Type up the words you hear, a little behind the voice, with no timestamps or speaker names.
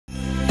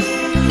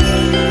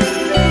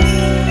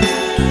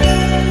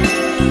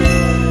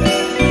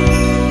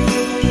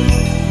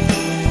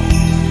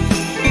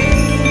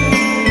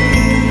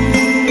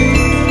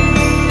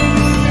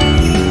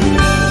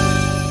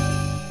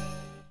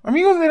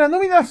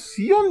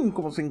nación,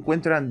 ¿cómo se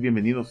encuentran?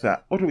 Bienvenidos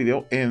a otro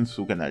video en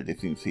su canal de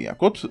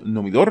SSAKOTZ,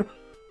 Nomidor.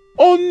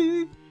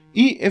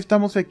 Y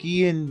estamos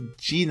aquí en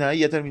China,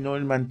 ya terminó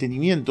el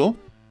mantenimiento.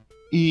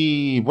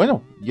 Y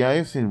bueno, ya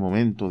es el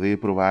momento de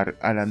probar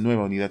a la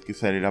nueva unidad que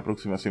sale la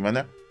próxima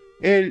semana,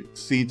 el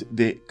Cid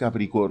de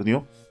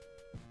Capricornio.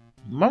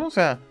 Vamos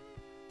a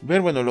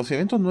ver, bueno, los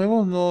eventos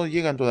nuevos no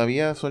llegan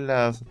todavía, son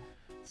las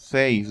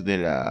 6 de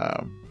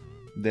la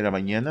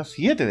mañana,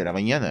 7 de la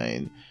mañana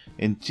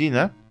en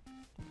China.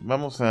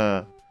 Vamos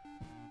a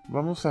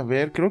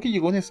ver, creo que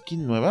llegó una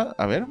skin nueva.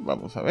 A ver,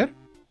 vamos a ver.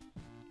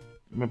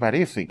 Me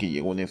parece que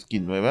llegó una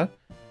skin nueva.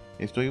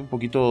 Estoy un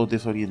poquito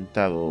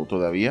desorientado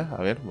todavía.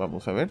 A ver,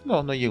 vamos a ver.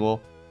 No llegó.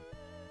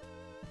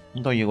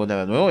 No llegó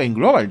nada nuevo. En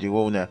Global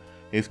llegó una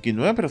skin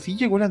nueva, pero sí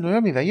llegó la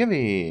nueva medalla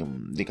de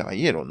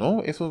caballero,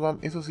 ¿no? Eso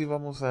sí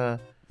vamos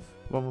a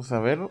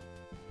ver.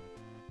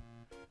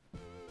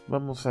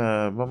 Vamos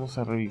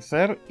a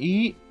revisar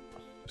y...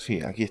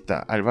 sí, aquí está.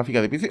 Albáfica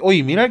de Piscis.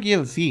 Oye, mira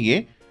quién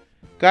sigue.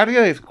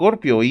 Cardia de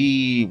Escorpio.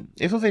 Y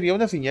eso sería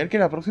una señal que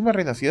la próxima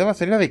renacida va a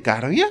ser la de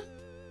Cardia.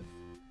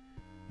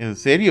 ¿En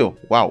serio?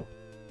 ¡Wow!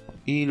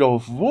 Y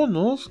los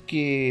bonos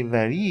que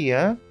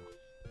daría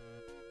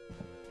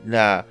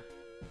la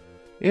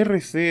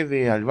RC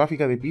de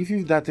Albáfica de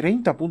Piscis da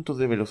 30 puntos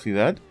de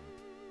velocidad,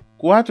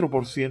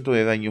 4%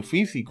 de daño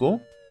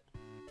físico,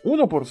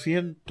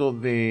 1%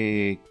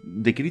 de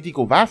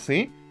crítico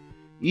base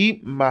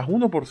y más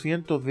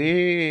 1%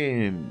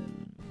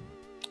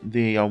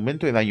 de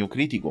aumento de daño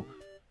crítico.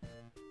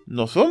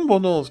 No son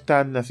bonos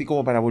tan así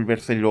como para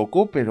volverse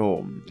loco,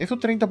 pero esos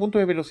 30 puntos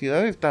de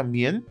velocidad están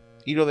bien.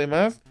 Y lo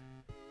demás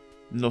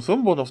no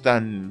son bonos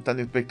tan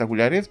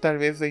espectaculares. Tal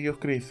vez ellos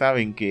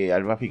saben que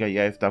Albáfica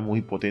ya está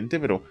muy potente,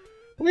 pero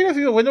hubiera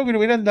sido bueno que le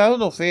hubieran dado,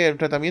 no sé, el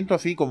tratamiento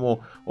así como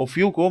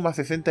Ofiuco, más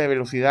 60 de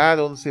velocidad,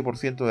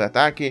 11% de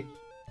ataque,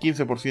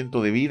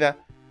 15% de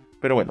vida.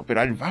 Pero bueno, pero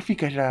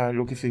Albáfica es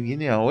lo que se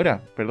viene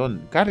ahora.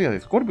 Perdón, Cardia de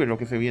Escorpio es lo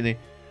que se viene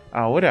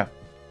ahora.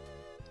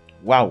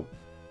 ¡Wow!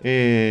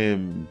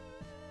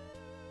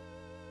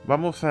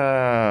 Vamos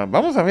a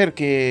ver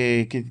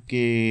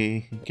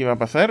qué va a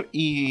pasar.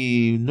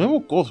 Y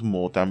nuevo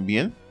Cosmo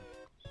también.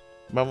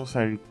 Vamos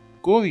al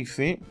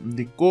códice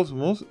de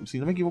Cosmos. Si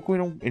no me equivoco,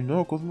 el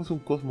nuevo Cosmos es un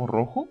Cosmo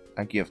rojo.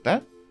 Aquí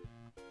está.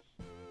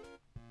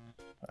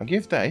 Aquí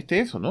está,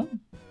 eso, ¿no?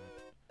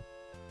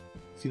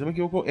 Si no me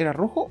equivoco, ¿era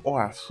rojo o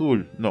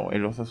azul? No,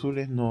 en los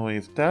azules no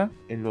está.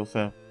 En los...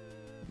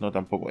 no,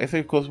 tampoco. Ese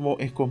es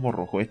Cosmo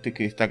rojo. Este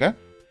que está acá,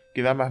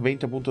 que da más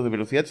 20 puntos de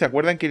velocidad. ¿Se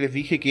acuerdan que les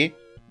dije que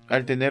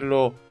al tener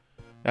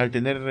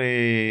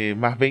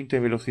más 20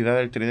 de velocidad,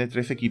 al tener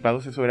 3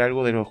 equipados, eso era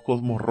algo de los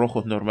Cosmos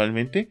rojos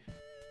normalmente?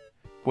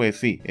 Pues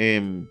sí.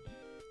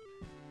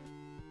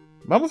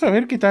 Vamos a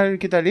ver qué tal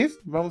es.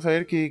 Vamos a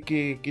ver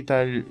qué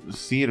tal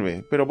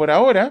sirve. Pero por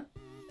ahora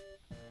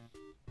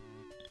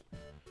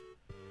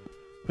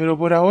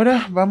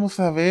vamos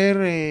a ver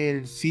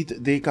el Cid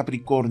de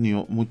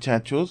Capricornio,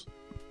 muchachos.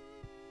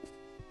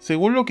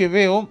 Según lo que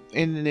veo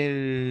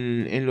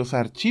en los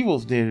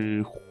archivos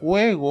del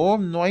juego,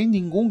 no hay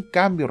ningún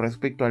cambio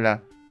respecto a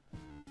la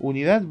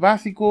unidad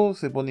básico.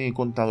 Se pone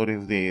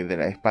contadores de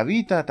la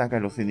espadita, ataca a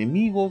los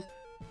enemigos,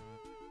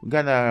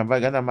 gana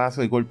más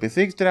golpes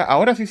extra.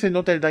 Ahora sí se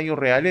nota el daño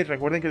real.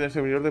 Recuerden que en el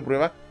servidor de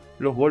prueba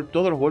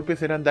todos los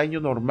golpes eran daño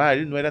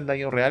normal, no eran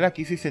daño real.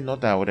 Aquí sí se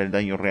nota ahora el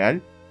daño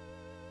real.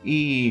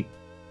 Y...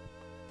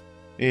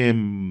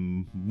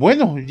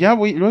 bueno, ya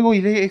luego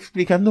iré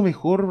explicando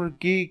mejor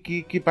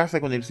qué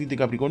pasa con el Cid de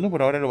Capricornio.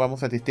 Por ahora lo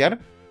vamos a testear.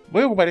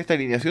 Voy a ocupar esta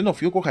alineación: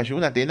 Ofiuco,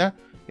 Hashun, Athena,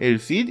 el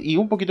Cid y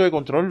un poquito de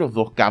control, los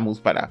dos Camus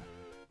para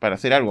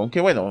hacer algo.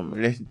 Aunque bueno,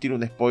 les tiro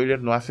un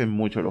spoiler, no hacen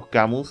mucho los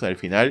Camus. Al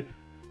final,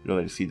 lo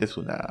del Cid es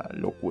una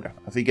locura.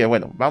 Así que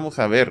bueno, vamos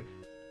a ver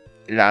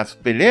las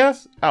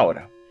peleas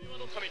ahora.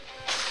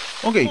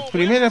 Ok,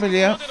 primera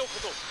pelea.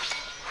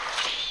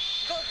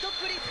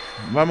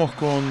 Vamos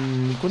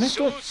con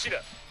esto.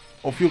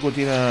 Ofiuco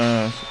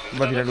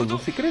va a tirar los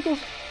dos secretos.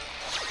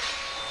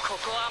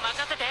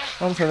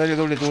 Vamos a darle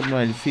doble turno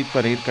al Cid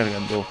para ir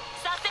cargando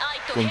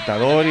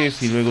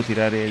contadores y luego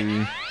tirar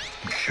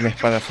la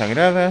espada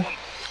sagrada.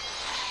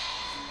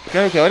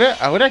 Claro que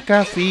ahora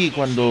casi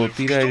cuando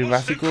tira el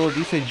básico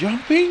dice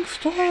Jumping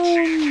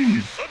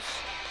Stone.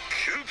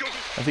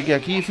 Así que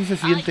aquí sí se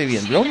siente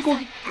bien. Lo único...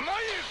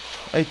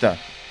 ahí está.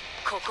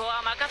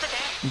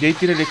 Y ahí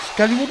tira el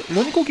Excalibur. Lo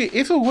único que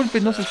esos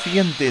golpes no se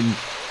sienten.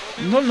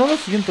 No lo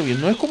siento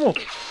bien. No es como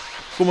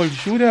el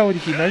Shura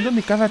original,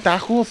 donde cada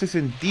tajo se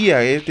sentía,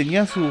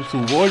 tenía su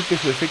golpe,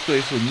 su efecto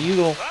de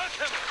sonido.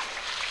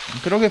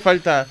 Creo que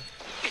falta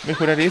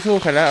mejorar eso.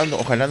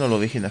 Ojalá no lo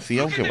dejen así,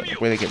 aunque bueno,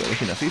 puede que lo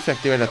dejen así. Se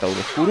activa el ataúd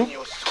oscuro.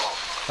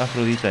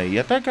 Afrodita y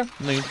ataca,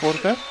 no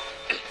importa.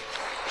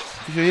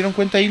 Si se dieron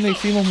cuenta, ahí no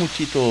hicimos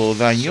muchito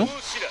daño.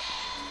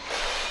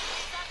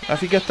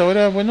 Así que hasta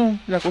ahora, bueno,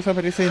 la cosa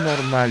parece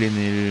normal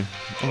en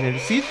el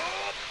Cid.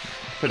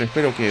 Pero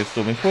espero que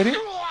esto mejore.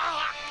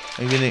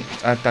 Ahí viene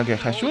ataque a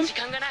Hashun.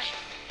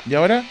 Y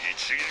ahora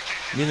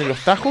vienen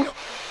los tajos.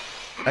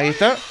 Ahí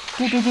está.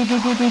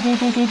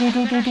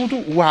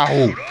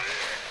 ¡Wow!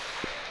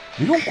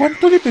 ¿Vieron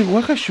cuánto le pegó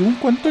a Hashun?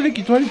 ¿Cuánto le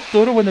quitó al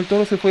toro? Bueno, el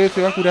toro se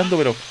va curando,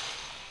 pero...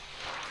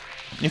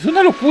 es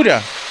una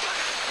locura.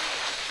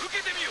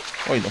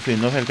 Ay, no sé,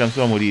 no se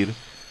alcanzó a morir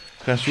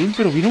Hashun,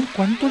 pero ¿vieron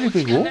cuánto le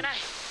pegó?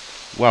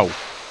 ¡Wow!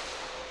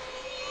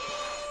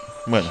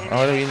 Bueno,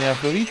 ahora viene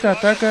Afrodita,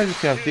 ataca y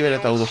se activa el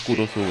ataúd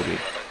oscuro sobre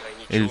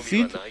el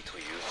Cid.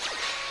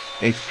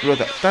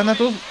 Explota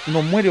Thanatos,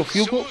 no muere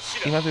Ophiuco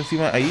y más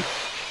encima ahí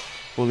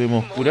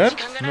podemos curar.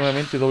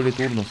 Nuevamente doble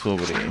turno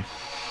sobre el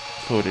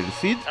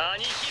Cid.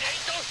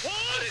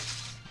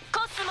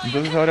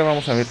 Entonces ahora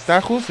vamos a ver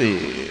tajos.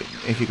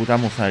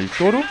 Ejecutamos al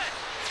toro.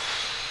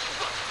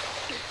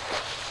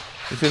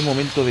 Es el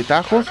momento de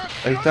tajos.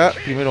 Ahí está,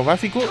 primero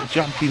básico,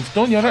 Jumping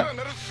Stone y ahora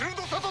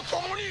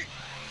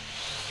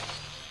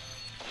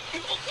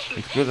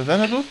explota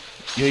Thanatos.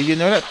 Y ahí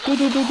viene ahora.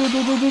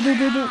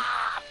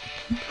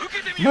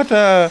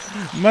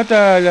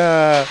 Mata a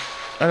la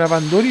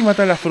Bandori y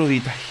mata a la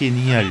Afrodita.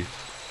 Genial.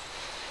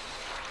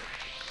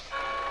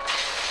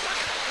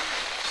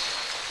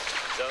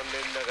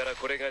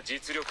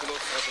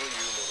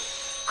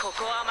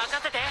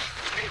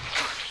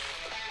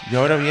 Y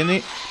ahora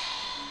viene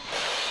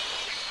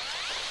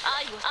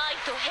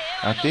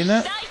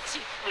Athena.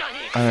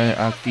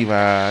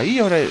 Activa ahí.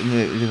 Ahora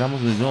le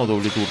damos de nuevo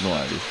doble turno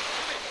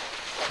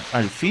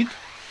al Cid.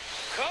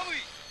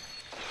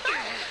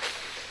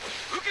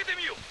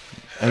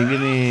 Ahí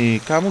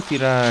viene Camus,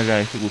 tira la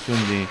ejecución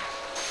de...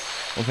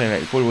 o sea,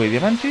 el polvo de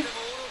diamante.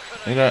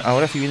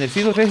 Ahora sí viene el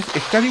Cid, otra vez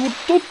Excalibur,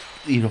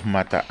 y los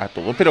mata a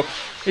todos. Pero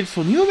el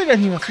sonido de la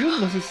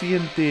animación no se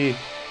siente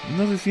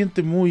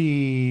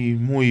muy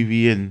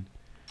bien.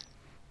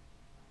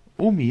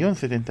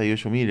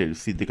 1.078.000 el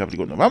Cid de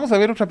Capricornio. Vamos a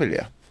ver otra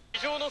pelea.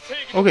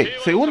 Ok,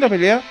 segunda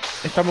pelea.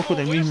 Estamos con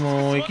el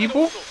mismo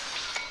equipo.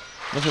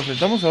 Nos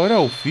enfrentamos ahora a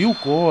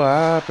Ophiuco,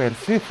 a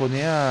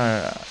Perséfone,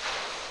 al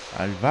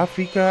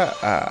Báfica,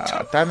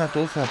 a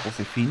Thanatos, a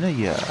Posefina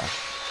y a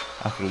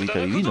Afrodita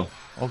Divino.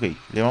 Ok,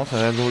 le vamos a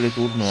dar doble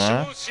turno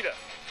a...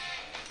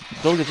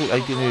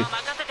 ahí tiene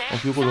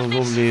Ophiuco los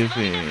dos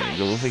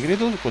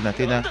secretos. Con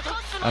Athena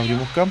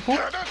abrimos campo.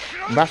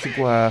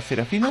 Básico a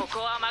Serafina.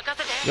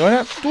 Y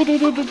ahora...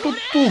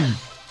 ¡tum!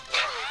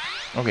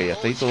 Ok,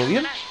 hasta ahí todo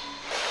bien.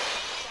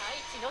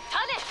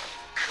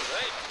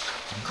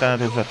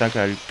 Thanatos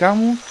ataca al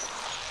Camus.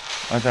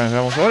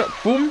 Atacamos ahora.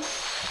 ¡Pum!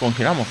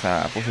 Congelamos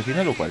a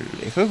Posefina, lo cual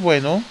eso es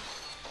bueno.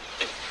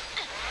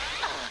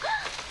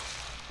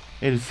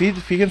 El Cid,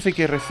 fíjense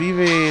que no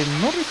recibe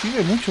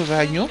mucho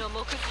daño.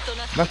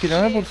 Más que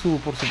nada por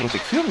su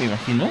protección, me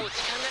imagino.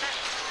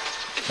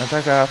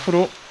 Ataca a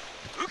Afro.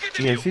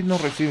 Y el Cid no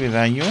recibe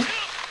daño.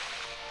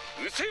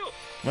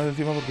 Más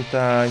encima porque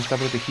está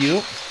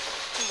protegido.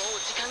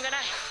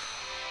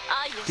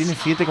 Tiene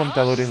 7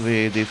 contadores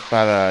de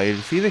espada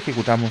el Cid.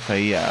 Ejecutamos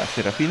ahí a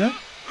Serafina.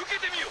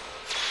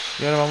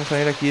 Y ahora vamos a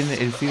ver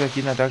el Cid a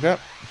quién ataca.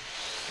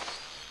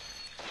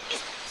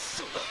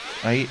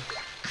 Ahí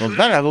nos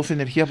da las 2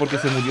 energías porque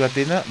se murió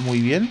Athena. Muy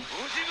bien.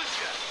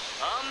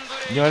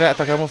 Y ahora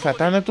atacamos a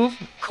Thanatos.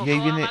 Y ahí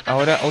viene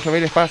ahora otra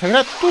vez la espada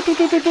sagrada.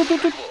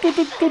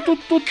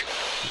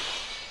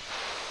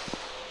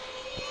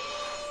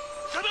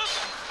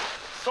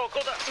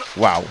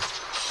 Wow.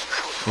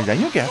 El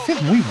daño que hace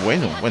es muy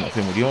bueno. Bueno,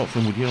 se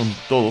murieron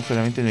todos.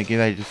 Solamente me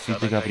queda el Cid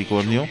de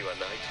Capricornio.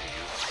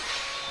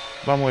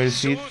 Vamos, el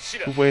Cid,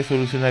 tú puedes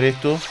solucionar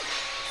esto.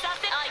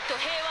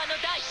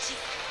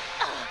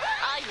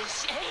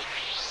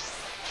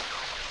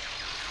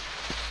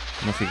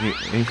 No sé qué.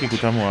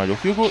 Ejecutamos a los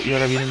Ophiuco y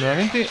ahora viene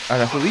nuevamente a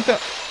la Afrodita.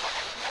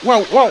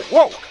 ¡Wow!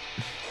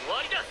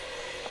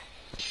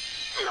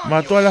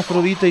 Mató a la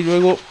Afrodita y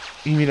luego...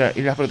 y mira,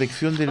 y la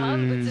protección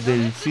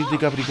del Cid de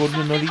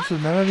Capricornio no le hizo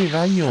nada de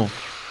daño.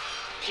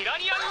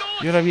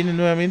 Y ahora viene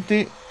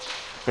nuevamente...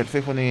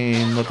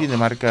 Perséfone no tiene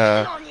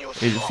marca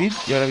el Cid.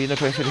 Y ahora viene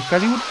otra vez el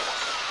Excalibur.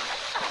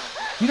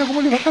 Mira cómo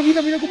le baja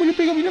vida, mira cómo le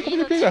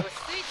pega.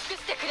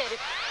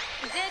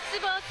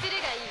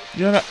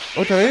 Y ahora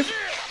otra vez.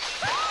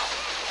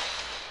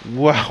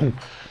 ¡Wow!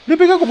 Le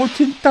pega como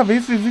 80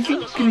 veces. Es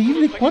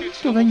increíble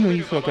cuánto daño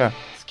hizo acá.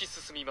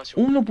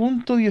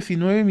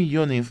 1.19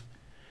 millones.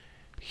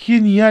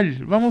 Genial.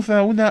 Vamos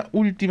a una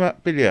última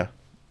pelea.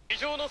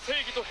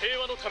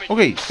 Ok,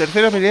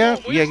 tercera pelea.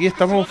 Y aquí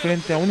estamos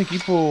frente a un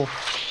equipo...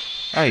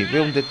 ay,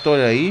 veo un detector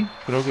ahí.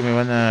 Creo que me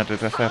van a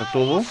retrasar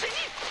todo.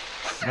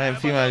 Más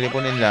encima le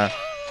ponen la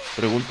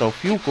pregunta a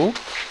Ophiuco.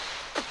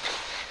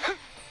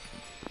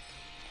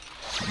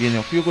 Viene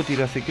Ophiuco,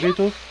 tira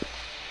secretos.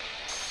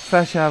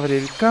 Seiya abre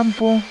el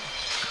campo.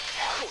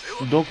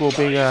 Doko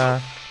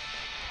pega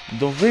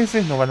 2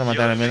 veces. Nos van a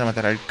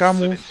matar al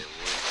Camus.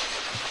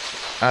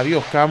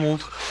 Adiós,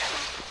 Camus.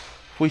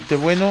 Fuiste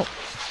bueno.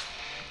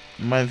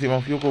 Más encima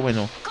Ophiuco,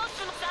 bueno.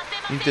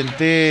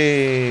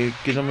 Intenté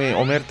que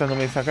Omerta no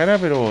me sacara,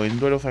 pero en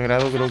Duelo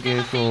Sagrado creo que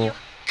eso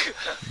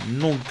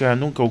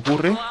nunca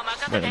ocurre.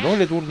 Bueno,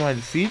 doble turno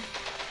al Cid.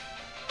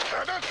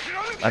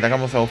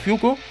 Atacamos a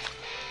Ophiuco.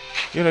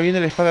 Y ahora viene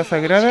la espada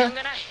sagrada.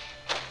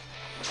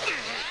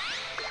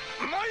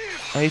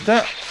 Ahí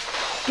está.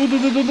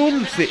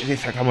 Le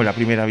sacamos la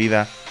primera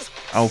vida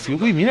a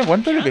Flujo. Y mira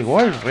cuánto le pegó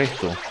al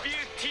resto.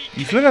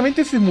 Y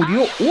solamente se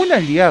murió un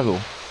aliado.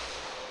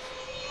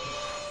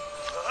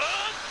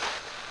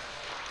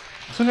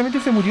 Solamente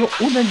se murió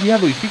un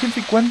aliado. Y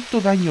fíjense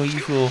cuánto daño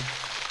hizo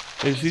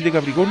el Cid de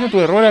Capricornio. Tu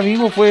error,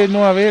 amigo, fue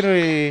no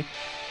haber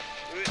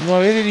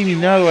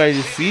eliminado al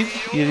Cid.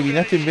 Y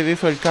eliminaste en vez de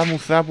eso al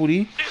Camus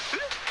Sapuri.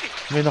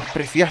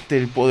 Menospreciaste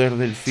el poder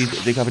del Cid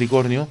de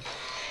Capricornio.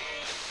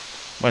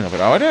 Bueno,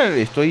 pero ahora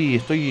estoy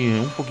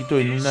un poquito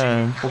en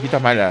una poquita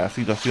mala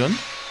situación.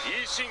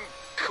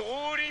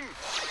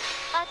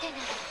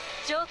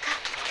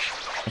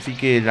 Así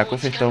que la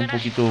cosa está un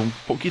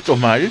poquito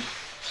mal.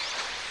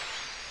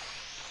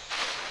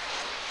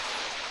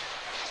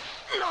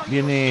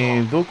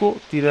 Viene Doko,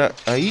 tira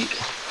ahí.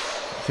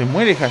 Se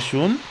muere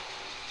Hashun.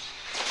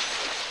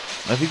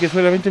 Así que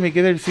solamente me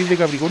queda el Cid de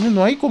Capricornio.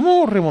 No hay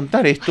cómo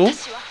remontar esto.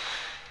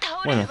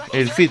 Bueno,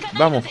 el Cid,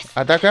 vamos,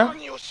 ataca.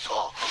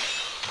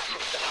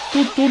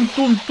 ¡Tum!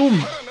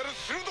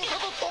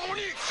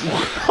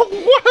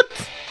 ¿What?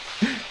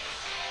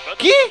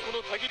 ¿Qué?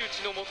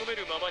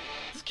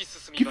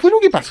 ¿Qué fue lo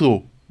que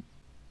pasó?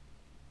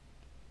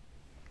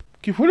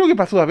 ¿Qué fue lo que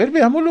pasó? A ver,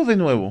 veámoslo de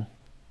nuevo.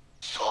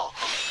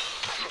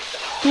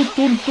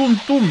 ¡Tum!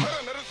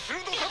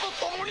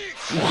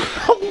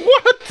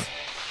 ¿What?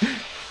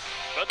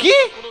 ¿Qué?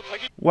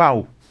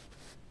 ¡Wow!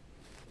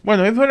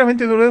 Bueno, es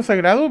solamente Duelo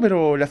Sagrado,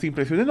 pero las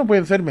impresiones no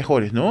pueden ser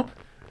mejores, ¿no?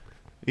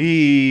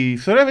 Y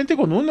solamente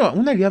con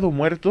un aliado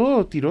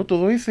muerto tiró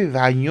todo ese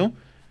daño.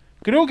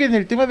 Creo que en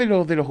el tema de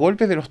los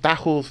golpes, de los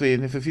tajos,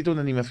 necesita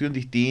una animación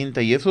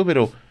distinta y eso,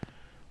 pero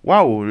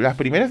wow, las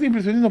primeras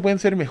impresiones no pueden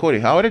ser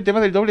mejores. Ahora el tema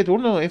del doble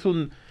turno es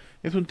un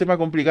tema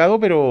complicado,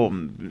 pero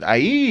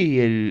ahí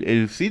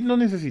el Cid no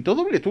necesitó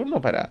doble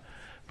turno para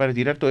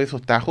tirar todos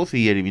esos tajos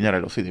y eliminar a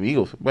los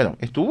enemigos. Bueno,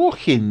 estuvo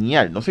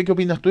genial. No sé qué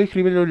opinas tú,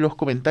 escríbelo en los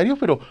comentarios,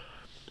 pero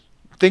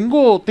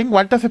tengo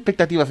altas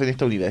expectativas en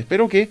esta unidad.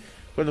 Espero que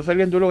cuando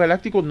salga en Duelo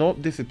Galáctico no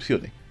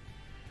decepcione.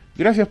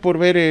 Gracias por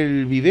ver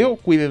el video,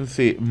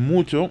 cuídense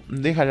mucho,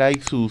 deja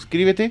like,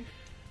 suscríbete,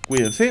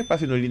 cuídense,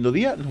 pasen un lindo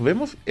día, nos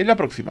vemos en la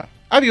próxima.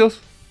 ¡Adiós!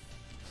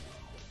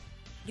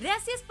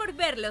 Gracias por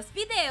ver los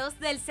videos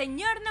del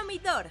señor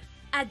Nomidor.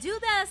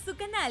 Ayuda a su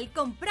canal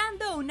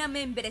comprando una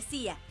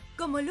membresía,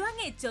 como lo han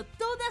hecho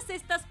todas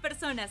estas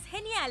personas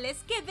geniales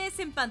que ves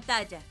en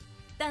pantalla.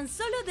 Tan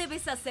solo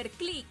debes hacer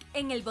clic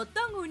en el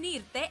botón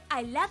unirte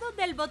al lado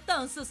del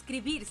botón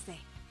suscribirse.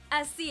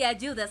 Así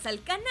ayudas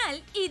al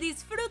canal y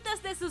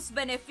disfrutas de sus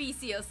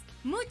beneficios.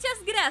 ¡Muchas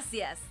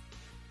gracias!